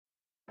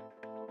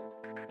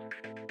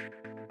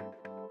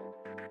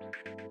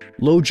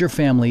Load your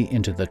family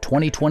into the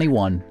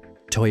 2021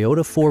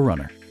 Toyota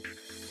 4Runner.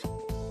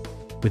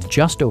 With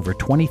just over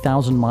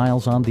 20,000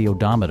 miles on the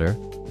odometer,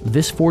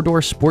 this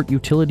four-door sport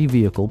utility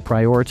vehicle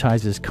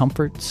prioritizes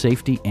comfort,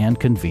 safety, and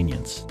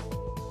convenience.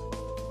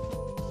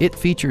 It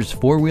features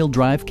four-wheel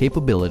drive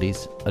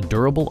capabilities, a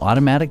durable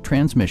automatic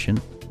transmission,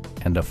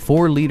 and a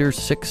 4-liter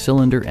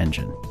 6-cylinder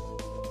engine.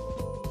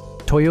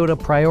 Toyota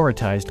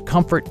prioritized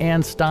comfort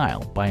and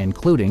style by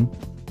including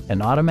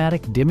an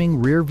automatic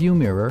dimming rear-view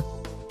mirror,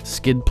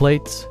 skid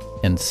plates,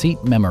 and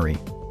seat memory.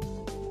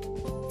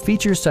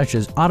 Features such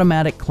as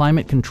automatic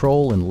climate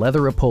control and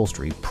leather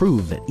upholstery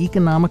prove that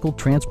economical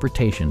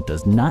transportation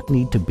does not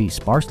need to be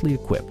sparsely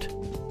equipped.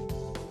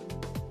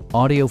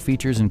 Audio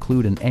features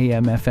include an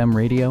AM/FM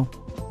radio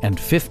and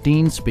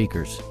 15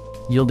 speakers,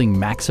 yielding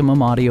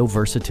maximum audio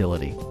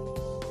versatility.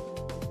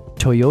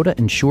 Toyota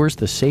ensures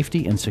the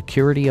safety and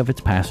security of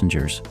its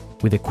passengers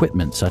with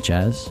equipment such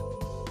as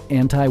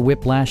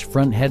anti-whiplash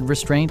front head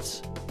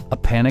restraints, a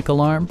panic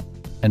alarm,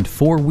 and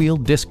 4-wheel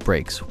disc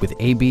brakes with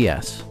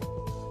ABS.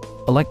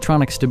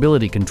 Electronic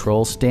stability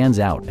control stands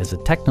out as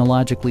a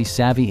technologically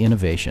savvy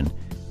innovation,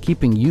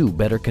 keeping you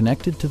better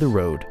connected to the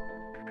road.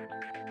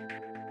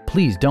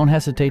 Please don't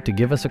hesitate to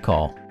give us a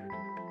call.